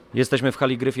Jesteśmy w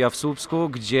hali Gryfia w Słupsku,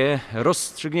 gdzie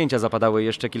rozstrzygnięcia zapadały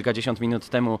jeszcze kilkadziesiąt minut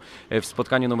temu w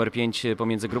spotkaniu numer 5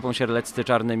 pomiędzy grupą Sierleccy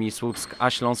Czarnym i Słupsk a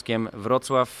Śląskiem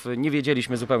Wrocław. Nie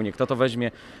wiedzieliśmy zupełnie, kto to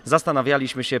weźmie.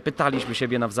 Zastanawialiśmy się, pytaliśmy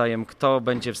siebie nawzajem, kto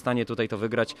będzie w stanie tutaj to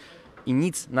wygrać. I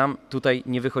nic nam tutaj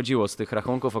nie wychodziło z tych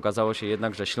rachunków. Okazało się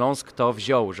jednak, że Śląsk to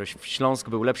wziął, że Śląsk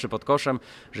był lepszy pod koszem,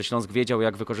 że Śląsk wiedział,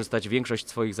 jak wykorzystać większość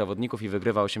swoich zawodników i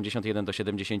wygrywa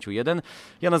 81-71.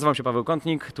 Ja nazywam się Paweł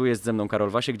Kątnik, tu jest ze mną Karol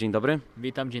Wasiek. Dzień dobry.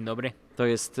 Witam, dzień dobry. To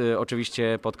jest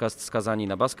oczywiście podcast Skazani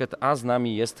na basket, a z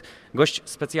nami jest gość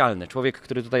specjalny. Człowiek,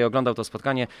 który tutaj oglądał to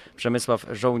spotkanie, Przemysław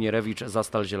Żołnierewicz,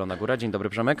 Zastal, Zielona Góra. Dzień dobry,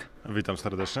 Przemek. Witam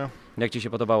serdecznie. Jak Ci się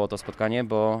podobało to spotkanie?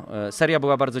 Bo seria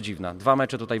była bardzo dziwna. 2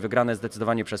 mecze tutaj wygrane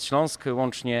zdecydowanie przez Śląsk,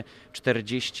 łącznie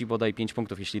 40 bodaj 5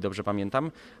 punktów, jeśli dobrze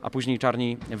pamiętam, a później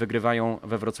Czarni wygrywają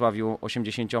we Wrocławiu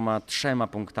 83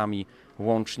 punktami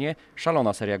łącznie.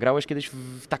 Szalona seria. Grałeś kiedyś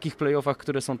w takich playoffach,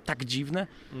 które są tak dziwne?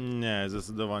 Nie,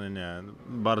 zdecydowanie nie.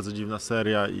 Bardzo dziwna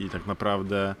seria i tak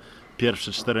naprawdę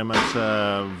pierwsze 4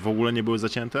 mecze w ogóle nie były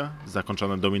zacięte,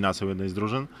 zakończone dominacją jednej z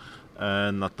drużyn.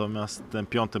 Natomiast ten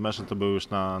 5. mecz to był już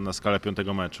na skalę 5.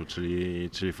 meczu,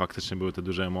 czyli faktycznie były te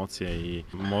duże emocje i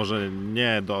może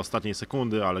nie do ostatniej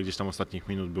sekundy, ale gdzieś tam ostatnich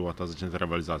minut była ta zacięta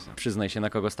rywalizacja. Przyznaj się, na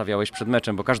kogo stawiałeś przed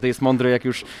meczem, bo każdy jest mądry, jak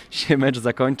już się mecz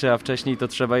zakończy, a wcześniej to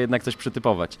trzeba jednak coś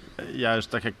przytypować. Ja już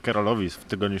tak jak Karolowi w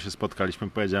tygodniu się spotkaliśmy,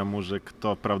 powiedziałem mu, że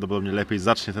kto prawdopodobnie lepiej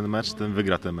zacznie ten mecz, ten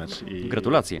wygra ten mecz.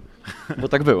 Gratulacje, bo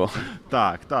tak było.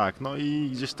 Tak. No i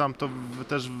gdzieś tam to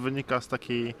też wynika z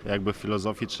takiej jakby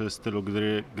filozofii czy stylu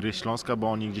gry Śląska,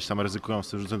 bo oni gdzieś tam ryzykują z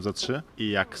tym rzutem za 3 i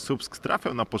jak Słupsk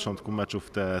trafiał na początku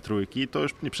meczów te trójki, to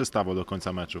już nie przestało do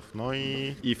końca meczów. No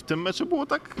i w tym meczu było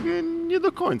tak nie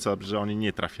do końca, że oni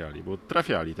nie trafiali, bo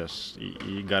trafiali też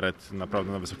i Gareth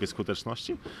naprawdę na wysokiej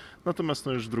skuteczności, natomiast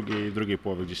no już w drugiej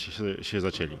połowie gdzieś się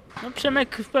zacięli. No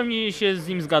Przemek, w pełni się z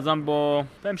nim zgadzam, bo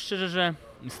powiem szczerze, że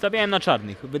stawiałem na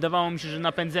czarnych. Wydawało mi się, że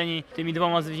napędzeni tymi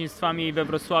 2 zwycięstwami we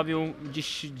Wrocławiu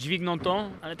gdzieś dźwigną to,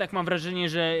 ale tak mam wrażenie,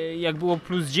 że jak było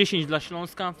plus 10 dla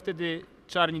Śląska, wtedy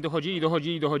czarni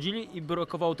dochodzili i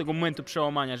brakowało tego momentu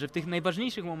przełamania, że w tych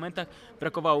najważniejszych momentach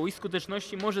brakowało i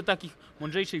skuteczności, może takich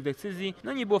mądrzejszych decyzji.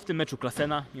 No nie było w tym meczu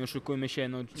Klassena, nie oszukujmy się.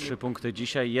 3 punkty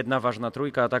dzisiaj, 1 ważna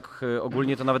trójka, a tak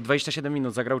ogólnie to nawet 27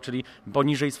 minut zagrał, czyli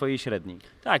poniżej swojej średniej.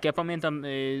 Tak, ja pamiętam,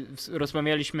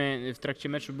 rozmawialiśmy w trakcie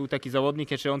meczu, był taki zawodnik,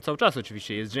 znaczy on cały czas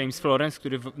oczywiście jest, James Florence,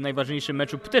 który w najważniejszym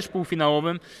meczu, też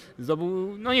półfinałowym,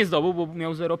 nie zdobył, bo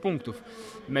miał 0 punktów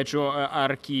w meczu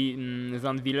Arki z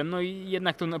Anwilem, no i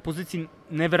jednak to na pozycji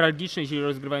newralgicznej, jeżeli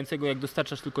rozgrywającego, jak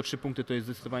dostarczasz tylko 3 punkty, to jest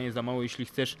zdecydowanie za mało, jeśli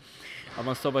chcesz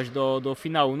awansować do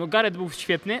finału. No Gareth był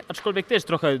świetny, aczkolwiek też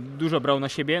trochę dużo brał na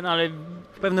siebie, no ale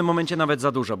w pewnym momencie nawet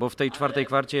za dużo, bo w tej 4.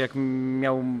 kwarcie, jak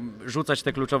miał rzucać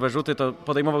te kluczowe rzuty, to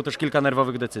podejmował też kilka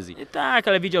nerwowych decyzji. Tak,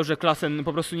 ale widział, że Klassen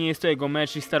po prostu nie jest to jego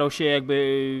mecz i starał się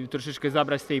jakby troszeczkę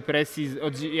zabrać z tej presji,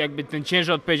 jakby ten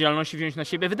ciężar odpowiedzialności wziąć na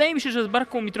siebie. Wydaje mi się, że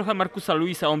zbrakło mi trochę Markusa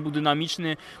Luisa, on był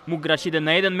dynamiczny, mógł grać 1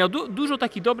 na 1, miał dużo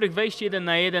takich dobrych wejść 1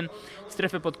 na 1,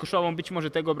 strefę podkoszową, być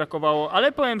może tego brakowało,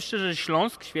 ale powiem szczerze, że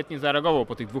Śląsk świetnie zareagował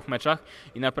po tych 2 meczach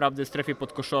i naprawdę w strefie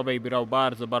podkoszowej brał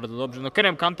bardzo, bardzo dobrze. No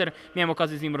Kerem Kanter, miałem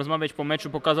okazję z nim rozmawiać po meczu,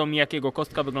 pokazał mi, jak jego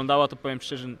kostka wyglądała, to powiem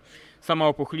szczerze, sama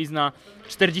opuchlizna,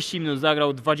 40 minut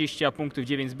zagrał, 20 punktów,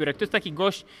 9 zbiórek. To jest taki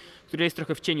gość, który jest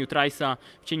trochę w cieniu Trice'a,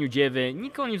 w cieniu Dziewy.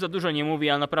 Nikt o nim za dużo nie mówi,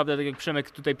 ale naprawdę, tak jak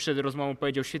Przemek tutaj przed rozmową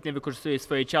powiedział, świetnie wykorzystuje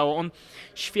swoje ciało. On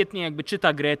świetnie jakby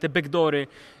czyta grę, te backdoory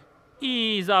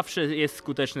i zawsze jest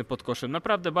skuteczny pod koszem.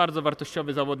 Naprawdę bardzo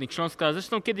wartościowy zawodnik Śląska.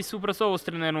 Zresztą kiedyś współpracował z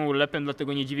trenerem Lepem,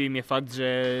 dlatego nie dziwi mnie fakt,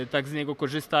 że tak z niego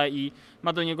korzysta i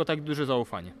ma do niego tak duże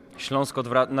zaufanie. Śląsk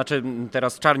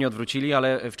teraz Czarni odwrócili,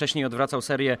 ale wcześniej odwracał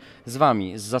serię z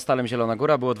wami, z Zastalem Zielona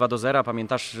Góra. Było 2-0,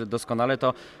 pamiętasz doskonale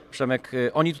to. Przemek,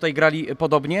 oni tutaj grali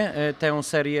podobnie tę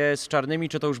serię z Czarnymi,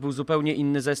 czy to już był zupełnie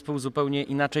inny zespół, zupełnie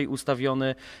inaczej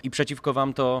ustawiony i przeciwko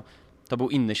wam to był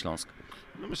inny Śląsk?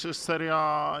 No myślę, że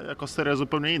seria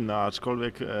zupełnie inna,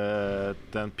 aczkolwiek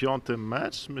ten 5.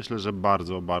 mecz myślę, że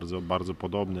bardzo, bardzo, bardzo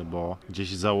podobny, bo gdzieś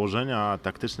założenia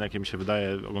taktyczne, jakie mi się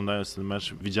wydaje, oglądając ten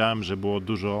mecz, widziałem, że było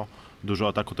dużo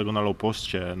ataku tego na low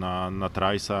postie, na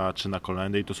Trice'a czy na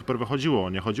Kolendę i to super wychodziło.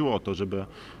 Nie chodziło o to, żeby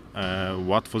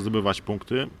łatwo zdobywać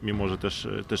punkty, mimo że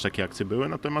też takie akcje były,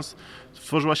 natomiast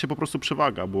stworzyła się po prostu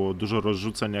przewaga. Było dużo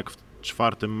rozrzuceń jak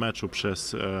czwartym meczu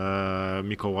przez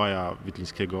Mikołaja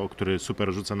Witlińskiego, który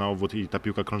super rzuca na obwód i ta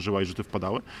piłka krążyła i rzuty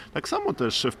wpadały. Tak samo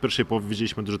też w pierwszej połowie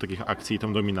widzieliśmy dużo takich akcji i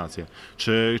tą dominację.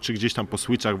 Czy gdzieś tam po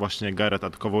switchach właśnie Gareth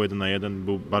atakował 1 na 1,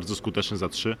 był bardzo skuteczny za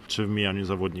 3, czy w mijaniu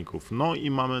zawodników. No i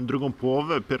mamy drugą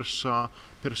połowę,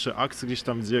 pierwsze akcje, gdzieś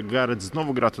tam gdzie Gareth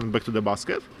znowu gra ten back to the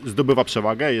basket, zdobywa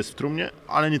przewagę, jest w trumnie,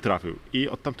 ale nie trafił. I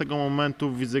od tamtego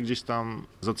momentu widzę gdzieś tam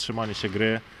zatrzymanie się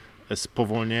gry,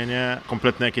 spowolnienie,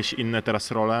 kompletnie jakieś inne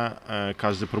teraz role,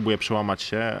 każdy próbuje przełamać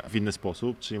się w inny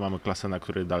sposób, czyli mamy Klassena,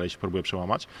 który dalej się próbuje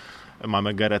przełamać,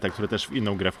 mamy Garetha, który też w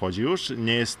inną grę wchodzi już,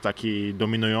 nie jest taki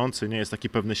dominujący, nie jest taki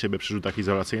pewny siebie przy rzutach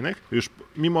izolacyjnych, już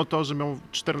mimo to, że miał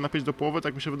 4 na 5 do połowy,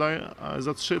 tak mi się wydaje,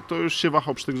 za 3, to już się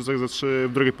wahał przy tych rzutach za 3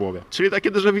 w drugiej połowie, czyli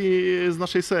takie déjà vu z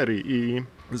naszej serii i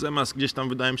zamiast gdzieś tam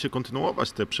wydaje mi się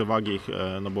kontynuować te przewagi,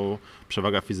 no bo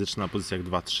przewaga fizyczna na pozycjach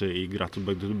 2-3 i gra tu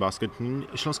back to basket,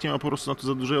 Śląski miał po prostu na to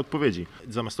za dużej odpowiedzi.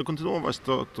 Zamiast to kontynuować,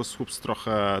 to Słups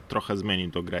trochę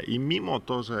zmienił tę grę i mimo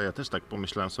to, że ja też tak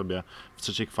pomyślałem sobie w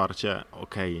trzeciej kwarcie,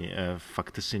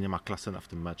 faktycznie nie ma Klassena w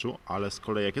tym meczu, ale z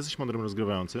kolei jak jesteś mądrym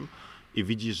rozgrywającym i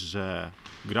widzisz, że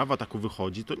gra w ataku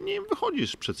wychodzi, to nie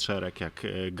wychodzisz przed szereg, jak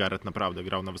Gareth naprawdę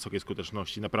grał na wysokiej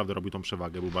skuteczności, naprawdę robił tą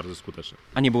przewagę, był bardzo skuteczny.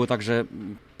 A nie było tak, że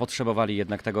potrzebowali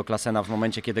jednak tego Klassena w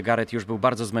momencie, kiedy Gareth już był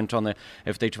bardzo zmęczony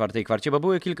w tej czwartej kwarcie, bo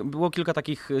było kilka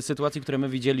takich sytuacji, które my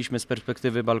widzieliśmy z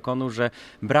perspektywy balkonu, że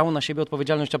brał na siebie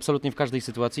odpowiedzialność absolutnie w każdej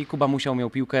sytuacji. Kuba miał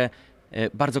piłkę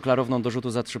bardzo klarowną do rzutu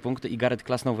za 3 punkty i Gareth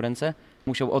klasnął w ręce.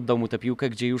 Oddał mu tę piłkę,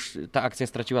 gdzie już ta akcja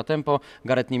straciła tempo.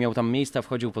 Gareth nie miał tam miejsca,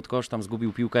 wchodził pod kosz, tam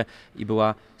zgubił piłkę i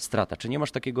była strata. Czy nie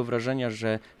masz takiego wrażenia,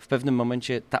 że w pewnym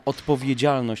momencie ta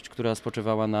odpowiedzialność, która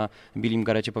spoczywała na Billim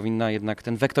Garethie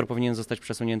ten wektor powinien zostać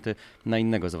przesunięty na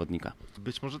innego zawodnika?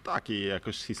 Być może tak i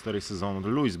jakoś z historii sezonu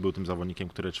Lewis był tym zawodnikiem,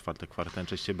 który czwarte kwarty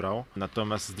najczęściej brał.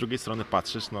 Natomiast z drugiej strony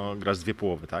patrzysz, grasz 2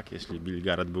 połowy, tak? Jeśli Billy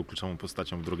Gareth był kluczową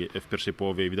postacią w pierwszej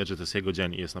połowie i widać, że to jest jego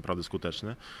dzień i jest naprawdę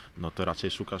skuteczny, no to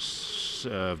raczej szukasz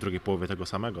w drugiej połowie tego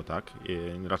samego, tak? I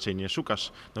raczej nie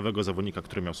szukasz nowego zawodnika,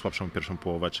 który miał słabszą pierwszą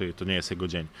połowę, czyli to nie jest jego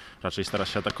dzień. Raczej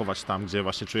starasz się atakować tam, gdzie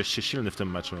właśnie czujesz się silny w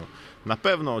tym meczu. Na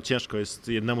pewno ciężko jest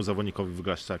jednemu zawodnikowi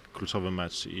wygrać tak kluczowy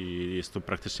mecz i jest to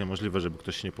praktycznie możliwe, żeby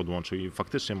ktoś się nie podłączył i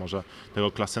faktycznie może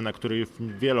tego Klassena, który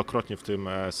wielokrotnie w tym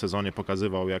sezonie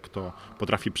pokazywał, jak to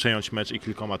potrafi przejąć mecz i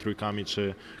kilkoma trójkami,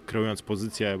 czy kreując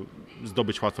pozycję,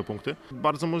 zdobyć łatwe punkty.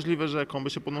 Bardzo możliwe, że jak on by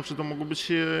się podłączył, to mógłby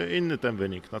być inny ten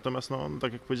wynik. Natomiast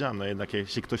tak jak powiedziałem, jednak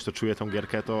jeśli ktoś to czuje tą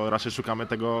gierkę, to raczej szukamy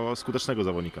tego skutecznego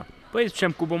zawodnika. Powiedz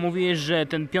Przemku, bo mówiłeś, że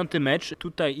ten 5. mecz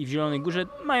tutaj i w Zielonej Górze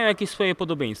mają jakieś swoje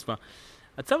podobieństwa.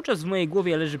 A cały czas w mojej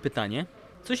głowie leży pytanie,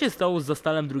 co się stało z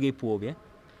Zastalem w drugiej połowie?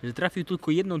 Że trafił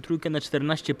tylko 1 trójkę na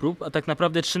 14 prób, a tak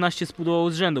naprawdę 13 spudował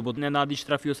z rzędu, bo Nenadić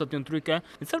trafił ostatnią trójkę.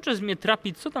 Więc cały czas mnie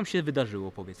trapi, co tam się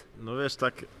wydarzyło, powiedz. No wiesz,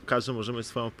 tak, każdy może mieć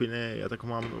swoją opinię, ja taką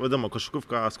mam, wiadomo,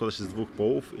 koszykówka składa się z 2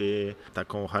 połów i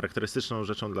taką charakterystyczną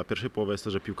rzeczą dla pierwszej połowy jest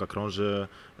to, że piłka krąży,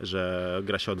 że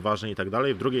gra się odważnie i tak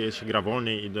dalej, w drugiej się gra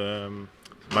wolniej i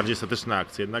bardziej statyczne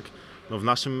akcje, jednak w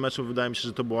naszym meczu wydaje mi się,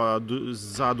 że to była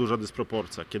za duża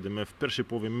dysproporcja, kiedy my w pierwszej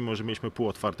połowie, mimo że mieliśmy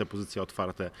półotwarte, pozycje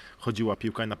otwarte, chodziła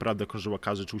piłka i naprawdę krążyła,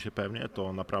 każdy czuł się pewnie,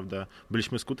 to naprawdę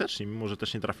byliśmy skuteczni, mimo że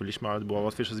też nie trafiliśmy, ale była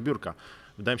łatwiejsza zbiórka.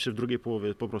 Wydaje mi się, że w drugiej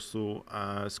połowie po prostu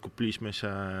skupiliśmy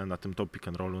się na tym top pick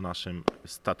and rollu naszym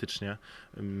statycznie,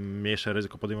 mniejsze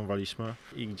ryzyko podejmowaliśmy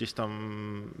i gdzieś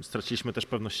tam straciliśmy też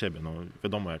pewność siebie.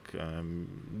 Wiadomo, jak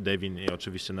Devin i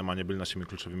oczywiście Nemanja byli naszymi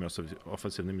kluczowymi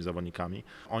ofensywnymi zawodnikami.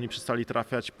 Oni przestali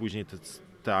trafiać, później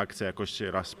te akcje jakoś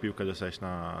raz piłkę dostałeś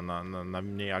na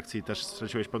mniej akcji, też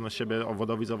straciłeś pewność siebie,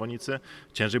 owodowi zawodnicy.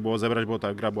 Ciężej było zebrać, bo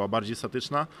ta gra była bardziej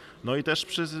statyczna. No i też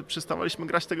przestawaliśmy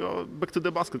grać tego back to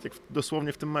the basket, jak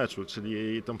dosłownie w tym meczu,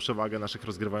 czyli tą przewagę naszych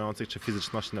rozgrywających czy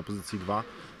fizyczności na pozycji 2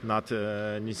 nad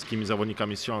niskimi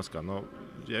zawodnikami z Śląska.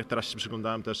 Ja teraz się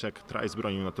przyglądałem też, jak Trice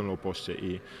bronił na tym low poście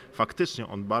i faktycznie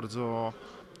on bardzo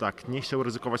nie chciał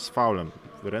ryzykować z faulem.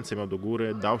 Ręce miał do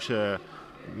góry, dał się,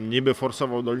 niby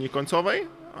forsował do linii końcowej,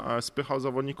 spychał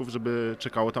zawodników, żeby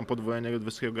czekało tam podwojenie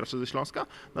wysokiego gracza ze Śląska,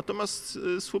 natomiast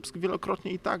Słupsk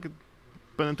wielokrotnie i tak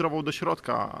penetrował do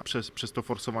środka przez to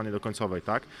forsowanie do końcowej,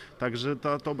 tak? Także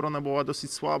ta obrona była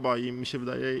dosyć słaba i mi się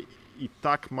wydaje i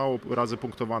tak mało razy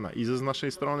punktowana i z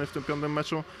naszej strony w tym 5.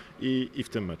 meczu i w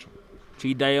tym meczu.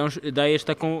 Czyli dajesz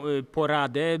taką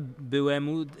poradę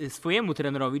swojemu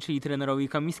trenerowi, czyli trenerowi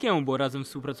Kamińskiemu, bo razem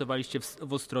współpracowaliście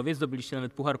w Ostrowie, zdobyliście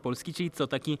nawet Puchar Polski, czyli co,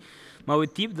 taki mały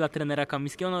tip dla trenera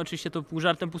Kamińskiego? Oczywiście to pół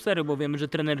żartem, pół serio, bo wiemy, że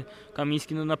trener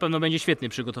Kamiński na pewno będzie świetnie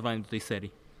przygotowany do tej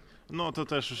serii. To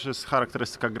też już jest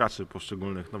charakterystyka graczy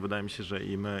poszczególnych. Wydaje mi się, że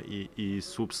i my, i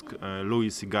Słupsk,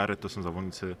 Lewis i Gareth to są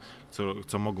zawodnicy,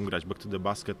 co mogą grać back to the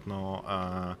basket.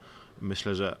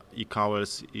 myślę, że i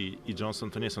Cowles i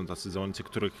Johnson to nie są tacy zawodnicy,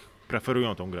 których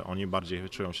preferują tą grę. Oni bardziej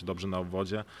czują się dobrze na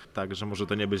obwodzie, także może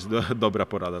to nie być dobra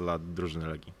porada dla drużyny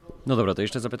Legii. No dobra, to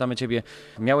jeszcze zapytamy Ciebie.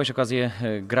 Miałeś okazję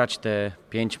grać te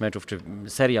 5 meczów, czy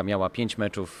seria miała 5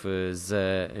 meczów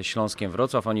ze Śląskiem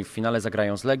Wrocław. Oni w finale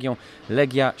zagrają z Legią.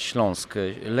 Legia Śląsk.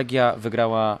 Legia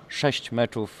wygrała 6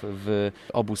 meczów w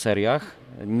obu seriach.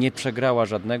 Nie przegrała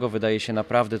żadnego, wydaje się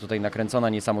naprawdę tutaj nakręcona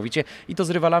niesamowicie i to z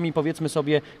rywalami, powiedzmy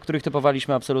sobie, których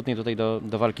typowaliśmy absolutnie tutaj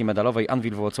do walki medalowej.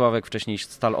 Anwil Włocławek, wcześniej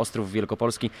Stal Ostrów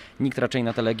Wielkopolski. Nikt raczej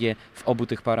na tę Legię w obu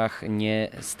tych parach nie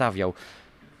stawiał.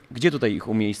 Gdzie tutaj ich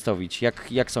umiejscowić?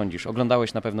 Jak sądzisz?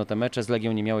 Oglądałeś na pewno te mecze, z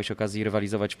Legią nie miałeś okazji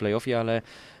rywalizować w play-offie,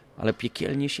 ale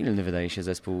piekielnie silny wydaje się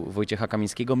zespół Wojciecha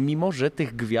Kamińskiego, mimo że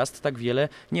tych gwiazd tak wiele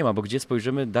nie ma, bo gdzie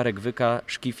spojrzymy, Darek Wyka,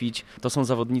 Szkifić, to są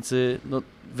zawodnicy, no,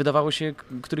 wydawało się,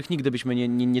 których nigdy byśmy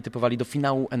nie typowali do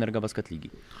finału Energobasket Ligi.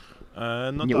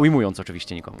 Nie ujmując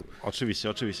oczywiście nikomu.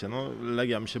 Oczywiście. No,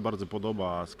 Legia mi się bardzo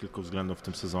podoba z kilku względów w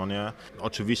tym sezonie.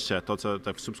 Oczywiście to, co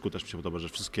w Słupsku też mi się podoba, że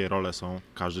wszystkie role są,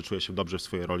 każdy czuje się dobrze w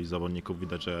swojej roli zawodników,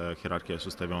 widać, że hierarchia jest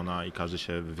ustawiona i każdy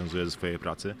się wywiązuje ze swojej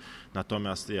pracy.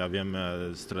 Natomiast ja wiem,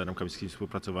 z trenerem Kamińskim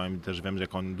współpracowałem i też wiem, że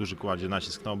jak on duży kładzie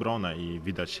nacisk na obronę i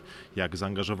widać, jak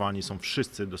zaangażowani są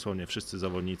dosłownie wszyscy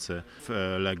zawodnicy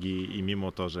w Legii i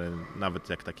mimo to, że nawet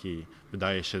jak taki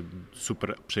wydaje się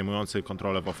super przejmujący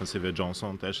kontrolę w ofensywie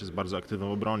Johnson, też jest bardzo aktywny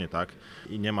w obronie, tak?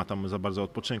 I nie ma tam za bardzo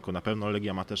odpoczynku. Na pewno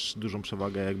Legia ma też dużą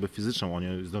przewagę jakby fizyczną.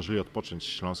 Oni zdążyli odpocząć.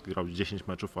 Śląsk grał 10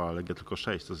 meczów, a Legia tylko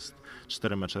 6. To jest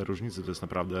 4 mecze różnicy. To jest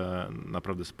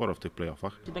naprawdę sporo w tych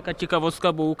playoffach. Taka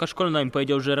ciekawostka, bo Łukasz Kolna mi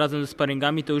powiedział, że razem ze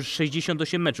sparingami to już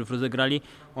 68 meczów rozegrali.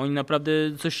 Oni naprawdę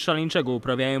coś szaleńczego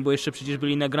uprawiają, bo jeszcze przecież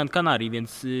byli na Gran Canaria,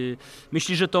 więc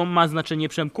myślisz, że to ma znaczenie,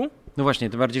 Przemku? No właśnie,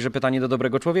 tym bardziej, że pytanie do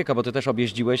dobrego człowieka, bo ty też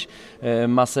objeździłeś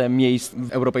masę miejsc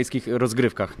w europejskich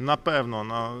rozgrywkach. Na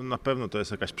pewno to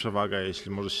jest jakaś przewaga,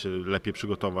 jeśli możesz się lepiej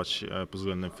przygotować pod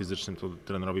względem fizycznym, to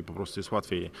trenerowi po prostu jest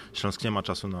łatwiej. Śląsk nie ma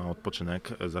czasu na odpoczynek,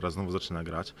 zaraz znowu zaczyna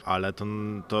grać, ale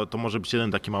to może być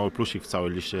jeden taki mały plusik w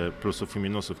całej liście plusów i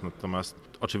minusów, natomiast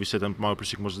oczywiście ten mały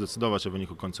plusik może decydować o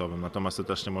wyniku końcowym, natomiast to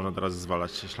też nie można teraz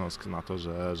zwalać Śląsk na to,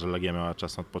 że Legia miała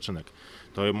czas na odpoczynek.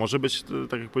 To może być,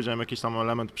 tak jak powiedziałem, jakiś tam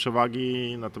element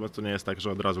przewagi, natomiast to nie jest tak,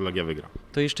 że od razu Legia wygra.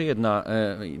 To jeszcze jedna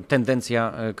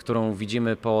tendencja, którą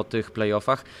widzimy po tych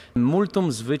play-offach.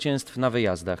 Multum zwycięstw na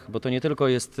wyjazdach, bo to nie tylko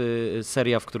jest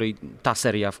seria,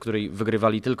 w której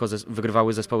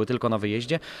wygrywały zespoły tylko na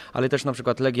wyjeździe, ale też na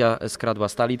przykład Legia skradła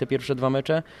Stali te pierwsze 2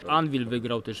 mecze. Anwil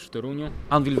wygrał też w Toruniu.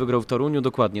 Anwil wygrał w Toruniu,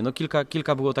 dokładnie. No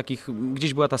kilka było takich,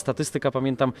 gdzieś była ta statystyka,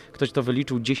 pamiętam, ktoś to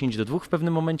wyliczył, 10-2 w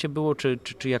pewnym momencie było,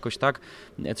 czy jakoś tak.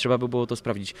 Trzeba by było to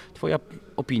sprawdzić. Twoja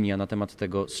opinia na temat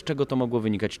tego, z czego to mogło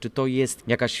wynikać? Czy to jest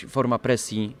jakaś forma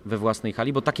presji we własnej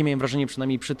hali? Bo takie miałem wrażenie,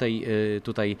 przynajmniej przy tej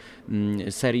tutaj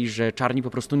serii, że czarni po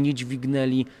prostu nie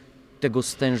dźwignęli tego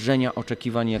stężenia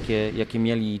oczekiwań, jakie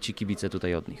mieli ci kibice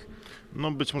tutaj od nich.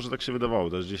 No być może tak się wydawało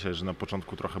też dzisiaj, że na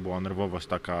początku trochę była nerwowość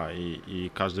taka i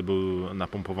każdy był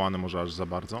napompowany może aż za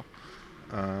bardzo.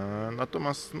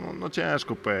 Natomiast no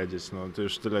ciężko powiedzieć, to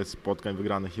już tyle spotkań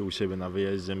wygranych i u siebie na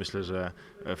wyjeździe. Myślę, że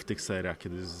w tych seriach,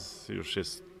 kiedy już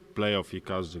jest playoff i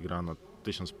każdy gra na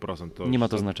 1000%, to nie ma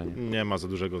to znaczenia. Nie ma za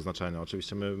dużego znaczenia.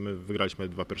 Oczywiście my wygraliśmy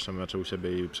 2 pierwsze mecze u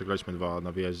siebie i przegraliśmy 2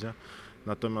 na wyjeździe.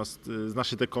 Natomiast zna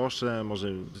się te kosze, może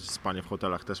spanie w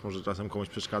hotelach też może czasem komuś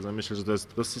przeszkadza. Myślę, że to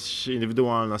jest dosyć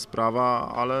indywidualna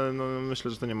sprawa, ale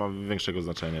myślę, że to nie ma większego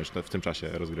znaczenia już w tym czasie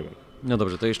rozgrywek. No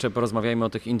dobrze, to jeszcze porozmawiajmy o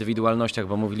tych indywidualnościach,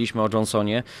 bo mówiliśmy o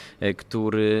Johnsonie,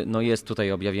 który jest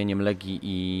tutaj objawieniem Legii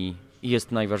i jest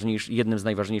jednym z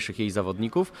najważniejszych jej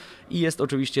zawodników i jest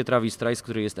oczywiście Travis Trice,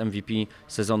 który jest MVP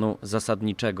sezonu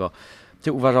zasadniczego.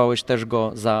 Ty uważałeś też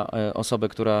go za osobę,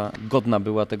 która godna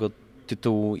była tego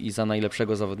tytułu i za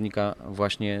najlepszego zawodnika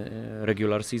właśnie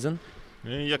regular season?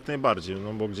 Jak najbardziej,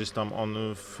 bo gdzieś tam on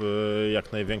w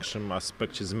jak największym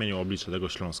aspekcie zmienił oblicze tego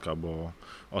Śląska, bo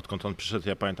odkąd on przyszedł,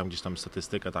 ja pamiętam gdzieś tam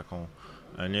statystykę taką,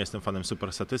 nie jestem fanem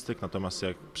super statystyk, natomiast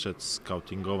jak przed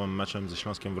scoutingowym meczem ze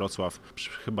Śląskiem Wrocław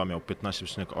chyba miał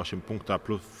 15,8 punkta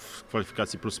plus, w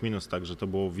kwalifikacji plus minus, także to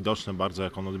było widoczne bardzo,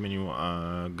 jak on odmienił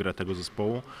grę tego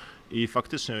zespołu. I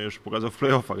faktycznie już pokazał w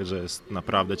playoffach, że jest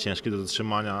naprawdę ciężki do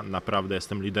zatrzymania, naprawdę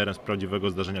jestem liderem z prawdziwego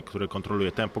zdarzenia, który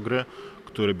kontroluje tempo gry,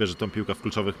 który bierze tą piłkę w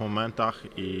kluczowych momentach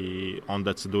i on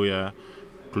decyduje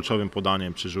kluczowym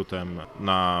podaniem czy rzutem,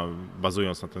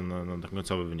 bazując na ten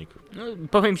końcowy wynik.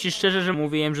 Powiem Ci szczerze, że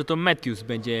mówiłem, że to Matthews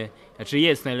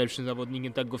jest najlepszym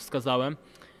zawodnikiem, tak go wskazałem.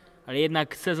 Ale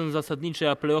jednak sezon zasadniczy,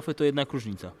 a play-offy to jednak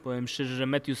różnica. Powiem szczerze, że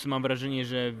Matthews mam wrażenie,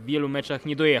 że w wielu meczach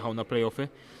nie dojechał na play-offy,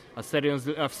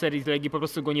 a w serii z Legii po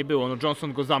prostu go nie było. No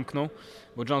Johnson go zamknął,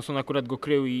 bo Johnson akurat go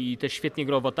krył i też świetnie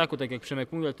grał w ataku, tak jak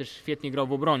Przemek mówił, ale też świetnie grał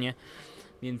w obronie.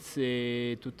 Więc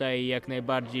tutaj jak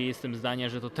najbardziej jestem zdania,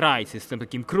 że to Trice jest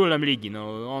takim królem ligi.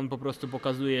 No, on po prostu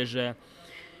pokazuje, że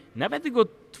nawet go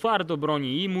twardo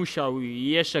broni i Musiał, i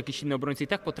jeszcze jakiś inny obrońca i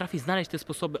tak potrafi znaleźć te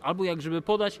sposoby albo jak żeby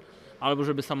podać, albo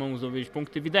żeby samemu zdobyć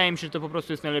punkty. Wydaje mi się, że to po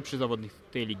prostu jest najlepszy zawodnik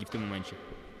tej ligi w tym momencie.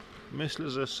 Myślę,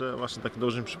 że jeszcze właśnie tak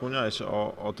dobrze mi przypomniałeś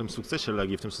o tym sukcesie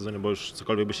Legii w tym sezonie, bo już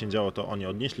cokolwiek by się działo, to oni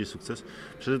odnieśli sukces.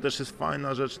 Myślę, że też jest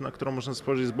fajna rzecz, na którą można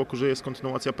spojrzeć z boku, że jest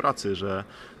kontynuacja pracy, że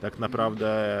tak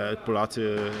naprawdę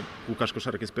Polacy, Łukasz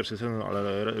Koszarek jest pierwszy sezon,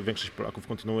 ale większość Polaków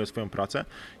kontynuuje swoją pracę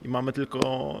i mamy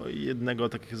tylko jednego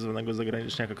takiego zwanego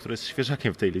zagraniczniaka, który jest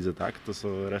świeżakiem w tej lidze, tak? To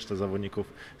są reszta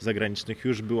zawodników zagranicznych,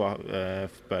 już była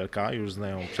w PLK, już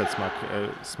znają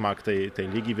smak tej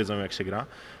ligi, wiedzą jak się gra.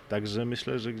 Także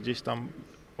myślę, że gdzieś tam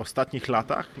w ostatnich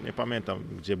latach, nie pamiętam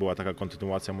gdzie była taka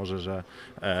kontynuacja, może że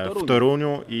w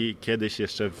Toruniu i kiedyś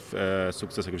jeszcze w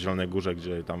sukcesach w Zielonej Górze,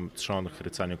 gdzie tam Trzon,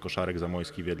 Chrycanie, Koszarek,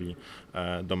 Zamojski wiedli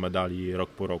do medali rok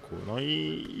po roku. No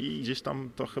i gdzieś tam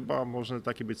to chyba może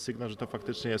taki być sygnał, że to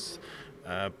faktycznie jest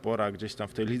pora gdzieś tam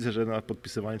w tej lidze, że na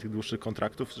podpisywanie tych dłuższych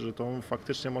kontraktów, że to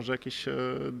faktycznie może jakiś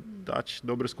dać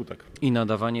dobry skutek. I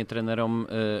nadawanie trenerom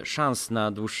szans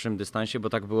na dłuższym dystansie, bo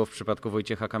tak było w przypadku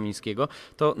Wojciecha Kamińskiego.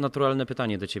 To naturalne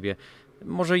pytanie do Ciebie.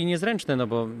 Może i niezręczne, no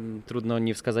bo trudno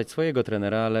nie wskazać swojego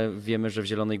trenera, ale wiemy, że w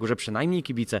Zielonej Górze przynajmniej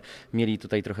kibice mieli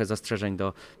tutaj trochę zastrzeżeń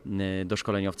do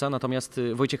szkoleniowca. Natomiast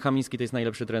Wojciech Kamiński to jest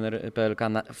najlepszy trener PLK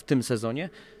w tym sezonie.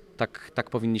 Tak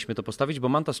powinniśmy to postawić, bo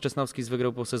Mantas Czesnawski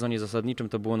wygrał po sezonie zasadniczym,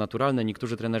 to było naturalne.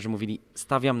 Niektórzy trenerzy mówili,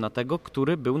 stawiam na tego,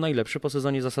 który był najlepszy po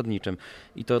sezonie zasadniczym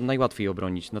i to najłatwiej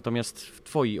obronić. Natomiast w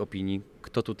Twojej opinii,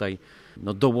 kto tutaj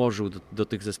dołożył do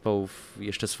tych zespołów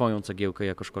jeszcze swoją cegiełkę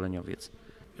jako szkoleniowiec?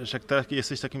 Wiesz, jak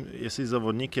jesteś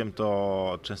zawodnikiem,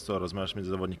 to często rozmawiasz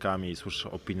między zawodnikami i słyszysz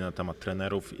opinie na temat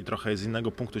trenerów i trochę z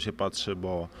innego punktu się patrzy,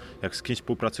 bo jak z kimś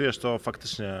współpracujesz, to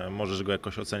faktycznie możesz go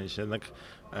jakoś ocenić. Jednak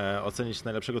ocenić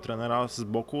najlepszego trenera z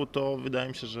boku, to wydaje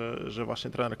mi się, że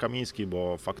właśnie trener Kamiński,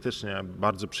 bo faktycznie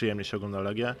bardzo przyjemnie się ogląda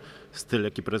Legię, styl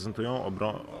jaki prezentują,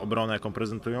 obronę jaką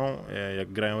prezentują,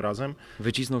 jak grają razem.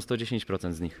 Wycisnął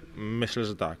 110% z nich. Myślę,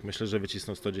 że tak. Myślę, że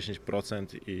wycisnął 110%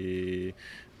 i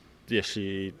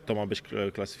jeśli to ma być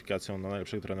klasyfikacją na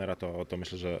najlepszego trenera, to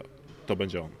myślę, że to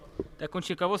będzie on. Taką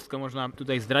ciekawostkę można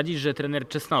tutaj zdradzić, że trener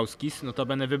Czesnauskis,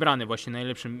 notabene wybrany właśnie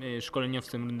najlepszym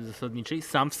szkoleniowcem rundy zasadniczej,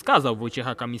 sam wskazał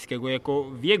Wojciecha Kamińskiego jako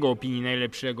w jego opinii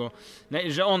najlepszego,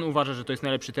 że on uważa, że to jest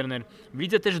najlepszy trener. W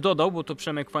lidze też dodał, bo to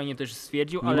Przemek fajnie też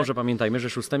stwierdził. Mimo, że pamiętajmy, że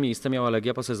 6. miejsce miała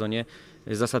Legia po sezonie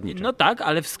zasadniczym. No tak,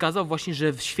 ale wskazał właśnie,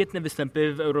 że świetne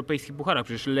występy w europejskich pucharach.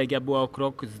 Przecież Legia była o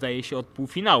krok, zdaje się, od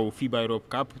półfinału FIBA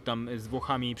Europe Cup. Tam z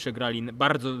Włochami przegrali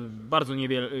bardzo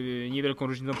niewielką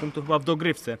różnicą punktów, chyba w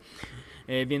dogrywce.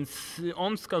 Więc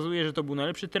on wskazuje, że to był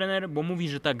najlepszy trener, bo mówi,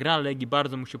 że ta gra Legii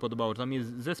bardzo mu się podobała, że tam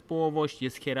jest zespołowość,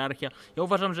 jest hierarchia. Ja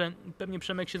uważam, że pewnie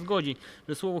Przemek się zgodzi,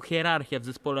 że słowo hierarchia w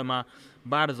zespole ma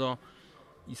bardzo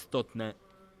istotne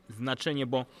znaczenie,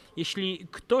 bo jeśli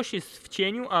ktoś jest w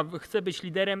cieniu, a chce być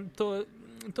liderem,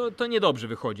 to niedobrze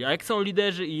wychodzi. A jak są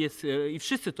liderzy i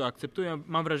wszyscy to akceptują,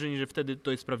 mam wrażenie, że wtedy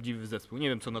to jest prawdziwy zespół. Nie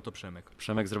wiem, co na to Przemek.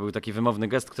 Przemek zrobił taki wymowny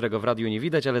gest, którego w radiu nie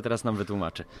widać, ale teraz nam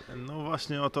wytłumaczy. No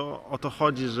właśnie o to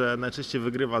chodzi, że najczęściej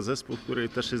wygrywa zespół, który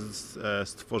też jest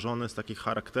stworzony z takich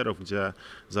charakterów, gdzie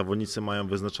zawodnicy mają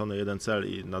wyznaczony jeden cel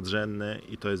i nadrzędny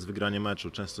i to jest wygranie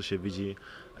meczu. Często się widzi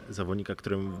zawodnika,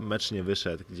 którym mecz nie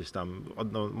wyszedł, gdzieś tam,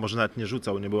 może nawet nie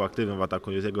rzucał, nie był aktywny w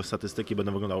ataku, jego statystyki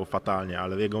będą wyglądały fatalnie,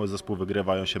 ale jego zespół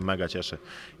wygrywa i on się mega cieszy.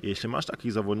 I jeśli masz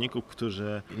takich zawodników,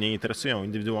 którzy nie interesują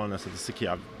indywidualne statystyki,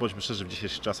 a bądźmy szczerzy, w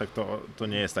dzisiejszych czasach to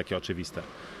nie jest takie oczywiste.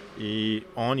 I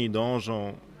oni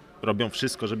dążą, robią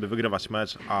wszystko, żeby wygrywać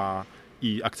mecz,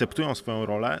 i akceptują swoją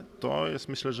rolę, to jest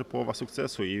myślę, że połowa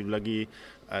sukcesu i w Legii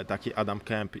taki Adam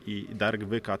Kemp i Darek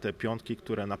Wyka, te piątki,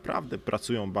 które naprawdę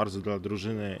pracują bardzo dla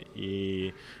drużyny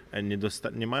i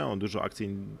nie mają dużo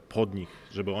akcji pod nich,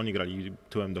 żeby oni grali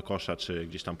tyłem do kosza, czy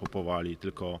gdzieś tam popowali,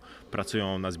 tylko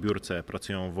pracują na zbiórce,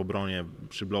 pracują w obronie,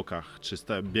 przy blokach, czy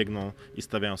biegną i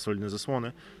stawiają solidne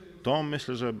zasłony, to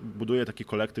myślę, że buduje taki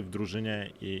kolektyw w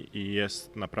drużynie i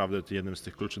jest naprawdę jednym z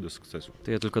tych kluczy do sukcesu.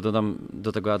 To ja tylko dodam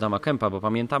do tego Adama Kempa, bo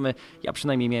pamiętamy, ja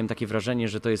przynajmniej miałem takie wrażenie,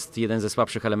 że to jest jeden ze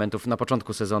słabszych elementów na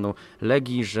początku sezonu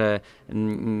Legii, że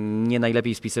nie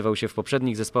najlepiej spisywał się w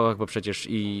poprzednich zespołach, bo przecież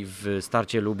i w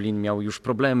Starcie Lublin miał już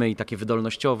problemy i takie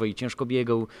wydolnościowe i ciężko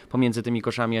biegał pomiędzy tymi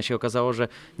koszami, a się okazało, że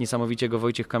niesamowicie go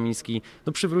Wojciech Kamiński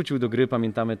przywrócił do gry.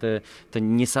 Pamiętamy tę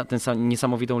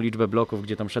niesamowitą liczbę bloków,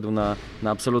 gdzie tam szedł na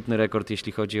absolutny rekord,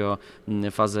 jeśli chodzi o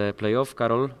fazę play-off.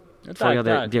 Karol,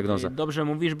 twoja diagnoza. Dobrze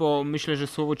mówisz, bo myślę, że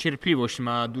słowo cierpliwość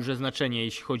ma duże znaczenie,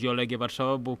 jeśli chodzi o Legię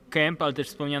Warszawa, bo Kemp, ale też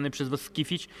wspomniany przez was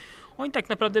Skifić, oni tak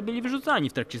naprawdę byli wyrzucani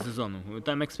w trakcie sezonu.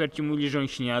 Tam eksperci mówili, że oni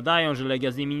się nie nadają, że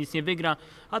Legia z nimi nic nie wygra,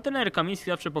 a trener Kamiński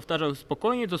zawsze powtarzał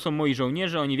spokojnie, to są moi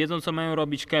żołnierze, oni wiedzą, co mają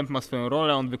robić, Kemp ma swoją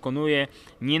rolę, on wykonuje,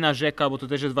 nie narzeka, bo to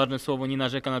też jest ważne słowo, nie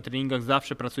narzeka na treningach,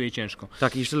 zawsze pracuje ciężko.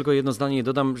 Tak, i jeszcze tylko jedno zdanie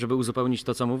dodam, żeby uzupełnić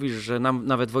to, co mówisz, że nam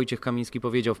nawet Wojciech Kamiński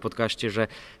powiedział w podcaście, że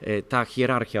ta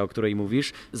hierarchia, o której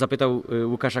mówisz, zapytał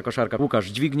Łukasza Koszarka: Łukasz,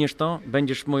 dźwigniesz to?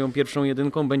 Będziesz moją pierwszą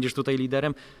jedynką? Będziesz tutaj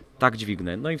liderem? Tak,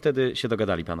 dźwignę. No i wtedy się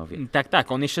dogadali panowie.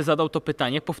 Tak, on jeszcze zadał to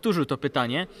pytanie, powtórzył to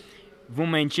pytanie w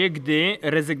momencie, gdy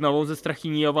rezygnował ze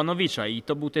Strachini Jovanowicza i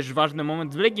to był też ważny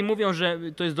moment. W Legii mówią, że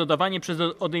to jest dodawanie przez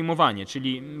odejmowanie,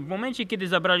 czyli w momencie, kiedy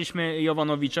zabraliśmy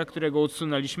Jovanowicza, którego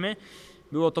odsunęliśmy,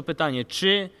 było to pytanie,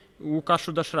 czy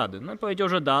Łukaszu dasz radę? No i powiedział,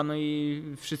 że da, no i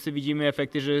wszyscy widzimy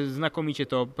efekty, że znakomicie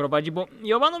to prowadzi, bo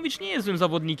Jovanowicz nie jest złym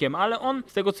zawodnikiem, ale on,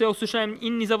 z tego co ja usłyszałem,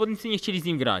 inni zawodnicy nie chcieli z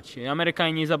nim grać.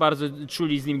 Amerykanie nie za bardzo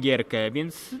czuli z nim gierkę,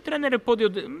 więc trener podjął,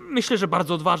 myślę, że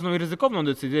bardzo odważną i ryzykowną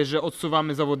decyzję, że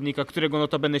odsuwamy zawodnika, którego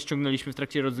notabene ściągnęliśmy w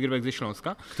trakcie rozgrywek ze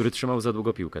Śląska. Który trzymał za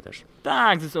długo piłkę też.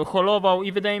 Tak, holował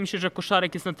i wydaje mi się, że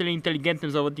Koszarek jest na tyle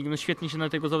inteligentnym zawodnikiem, no świetnie się na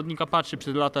tego zawodnika patrzy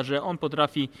przez lata, że on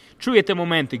potrafi, czuje te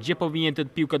momenty, gdzie powinien tę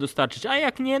piłkę dostarczyć, a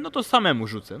jak nie, no to samemu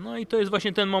rzucę. No i to jest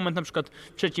właśnie ten moment na przykład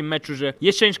w trzecim meczu, że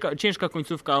jest ciężka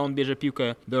końcówka, a on bierze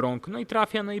piłkę do rąk, no i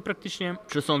trafia, no i praktycznie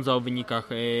przesądza o wynikach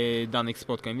danych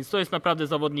spotkań, więc to jest naprawdę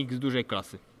zawodnik z dużej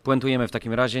klasy. Puentujemy w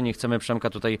takim razie, nie chcemy Przemka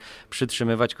tutaj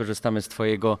przytrzymywać, korzystamy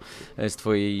z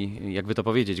twojej, jakby to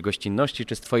powiedzieć, gościnności,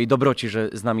 czy z twojej dobroci, że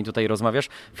z nami tutaj rozmawiasz.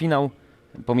 Finał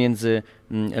pomiędzy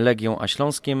Legią a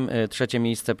Śląskiem, trzecie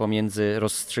miejsce pomiędzy,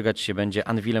 rozstrzygać się będzie,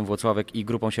 Anwilem Włocławek i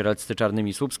Grupą Sierleccy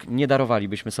Czarnymi Słupsk. Nie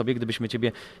darowalibyśmy sobie, gdybyśmy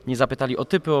ciebie nie zapytali o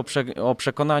typy, o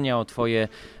przekonania,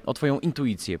 o twoją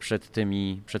intuicję przed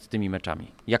tymi meczami.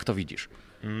 Jak to widzisz?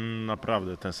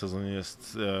 Naprawdę, ten sezon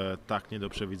jest tak nie do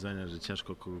przewidzenia, że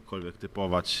ciężko kogokolwiek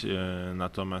typować,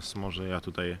 natomiast może ja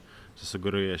tutaj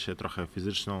zasugeruję się trochę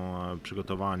fizyczną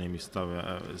przygotowaniem i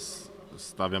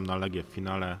stawiam na Legię w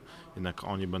finale, jednak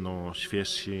oni będą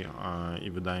świeżsi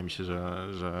i wydaje mi się,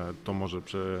 że to może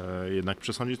jednak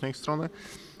przesądzić na ich stronę.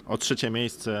 O trzecie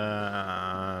miejsce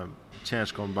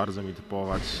ciężko bardzo mi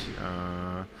typować,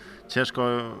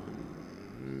 ciężko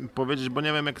powiedzieć, bo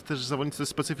nie wiem, jak też zawodnicy, to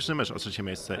jest specyficzny mecz o trzecie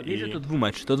miejsce. Ja wiem, że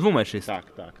to dwumecz jest.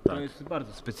 Tak. To jest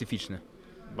bardzo specyficzny.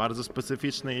 Bardzo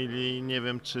specyficzny i nie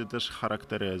wiem, czy też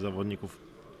charaktery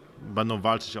zawodników będą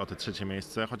walczyć o te trzecie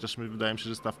miejsce, chociaż wydaje mi się,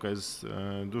 że stawka jest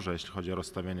duża, jeśli chodzi o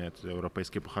rozstawienie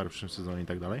europejskie puchary w przyszłym sezonie i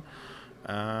tak dalej.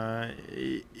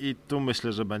 I tu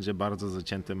myślę, że będzie bardzo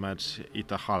zacięty mecz i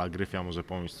ta hala Gryfia może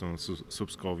pomóc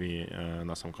Słupskowi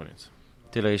na sam koniec.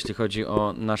 Tyle jeśli chodzi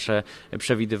o nasze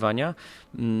przewidywania.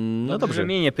 No dobrze.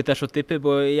 Mnie nie pytasz o typy,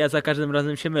 bo ja za każdym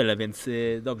razem się mylę, więc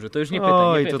dobrze, to już nie pytaj.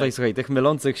 Oj, tutaj słuchaj, tych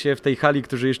mylących się w tej hali,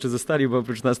 którzy jeszcze zostali, bo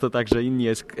oprócz nas to także inni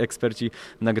eksperci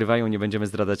nagrywają, nie będziemy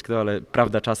zdradzać kto, ale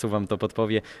prawda czasu wam to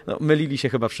podpowie. No, mylili się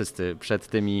chyba wszyscy przed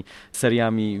tymi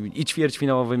seriami i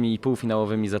ćwierćfinałowymi, i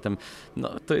półfinałowymi, zatem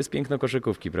no, to jest piękno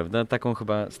koszykówki, prawda?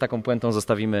 Z taką puentą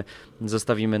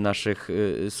zostawimy naszych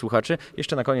słuchaczy.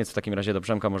 Jeszcze na koniec w takim razie do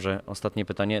Przemka może ostatnie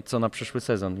pytanie, co na przyszły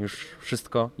sezon? Już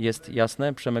wszystko jest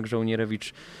jasne? Przemek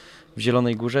Żołnierewicz w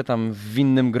Zielonej Górze, tam w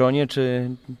innym gronie,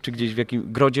 czy gdzieś w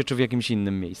jakim grodzie, czy w jakimś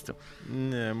innym miejscu?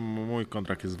 Nie, mój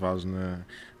kontrakt jest ważny,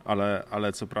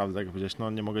 ale co prawda, jak powiedziałeś,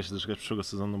 no nie mogę się doczekać przyszłego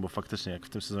sezonu, bo faktycznie jak w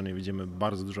tym sezonie widzimy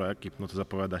bardzo dużo ekip, no to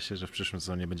zapowiada się, że w przyszłym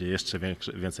sezonie będzie jeszcze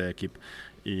więcej ekip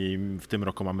i w tym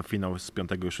roku mamy finał z 5.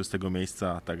 i 6.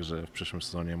 miejsca, także w przyszłym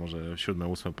sezonie może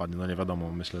 7, 8 padnie, no nie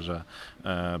wiadomo, myślę, że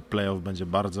playoff będzie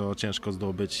bardzo ciężko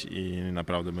zdobyć i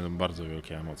naprawdę będą bardzo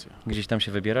wielkie emocje. Gdzieś tam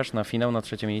się wybierasz na finał, na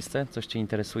trzecie miejsce? Coś Cię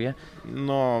interesuje?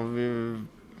 No,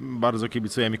 bardzo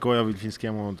kibicuję Mikołajowi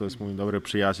Lipińskiemu, to jest mój dobry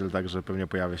przyjaciel, także pewnie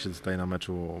pojawię się tutaj na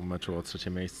meczu o trzecie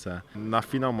miejsce. Na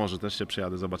finał może też się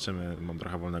przyjadę, zobaczymy, mam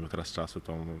trochę wolnego teraz czasu,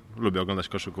 to lubię oglądać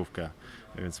koszykówkę,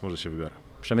 więc może się wybiorę.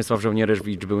 Przemysław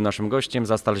Żołnierewicz był naszym gościem,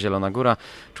 Zastal Zielona Góra,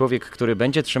 człowiek, który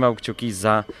będzie trzymał kciuki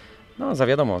za No, za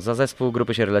wiadomo, za zespół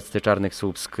grupy Sierleccy Czarnych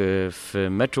Słupsk w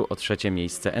meczu o 3.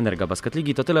 miejsce Energa Basket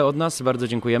Ligi. To tyle od nas, bardzo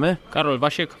dziękujemy. Karol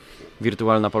Wasiek.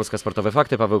 Wirtualna Polska Sportowe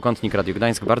Fakty, Paweł Kątnik, Radio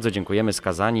Gdańsk. Bardzo dziękujemy.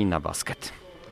 Skazani na basket.